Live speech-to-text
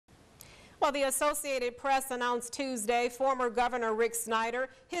Well, the Associated Press announced Tuesday former Governor Rick Snyder,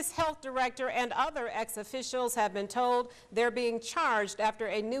 his health director, and other ex-officials have been told they're being charged after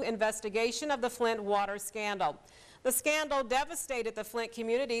a new investigation of the Flint water scandal. The scandal devastated the Flint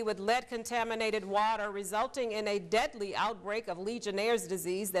community with lead-contaminated water, resulting in a deadly outbreak of Legionnaire's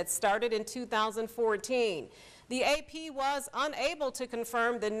disease that started in 2014. The AP was unable to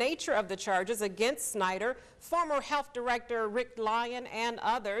confirm the nature of the charges against Snyder, former health director Rick Lyon, and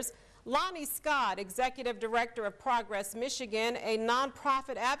others. Lonnie Scott, executive director of Progress Michigan, a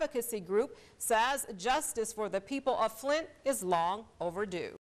nonprofit advocacy group, says justice for the people of Flint is long overdue.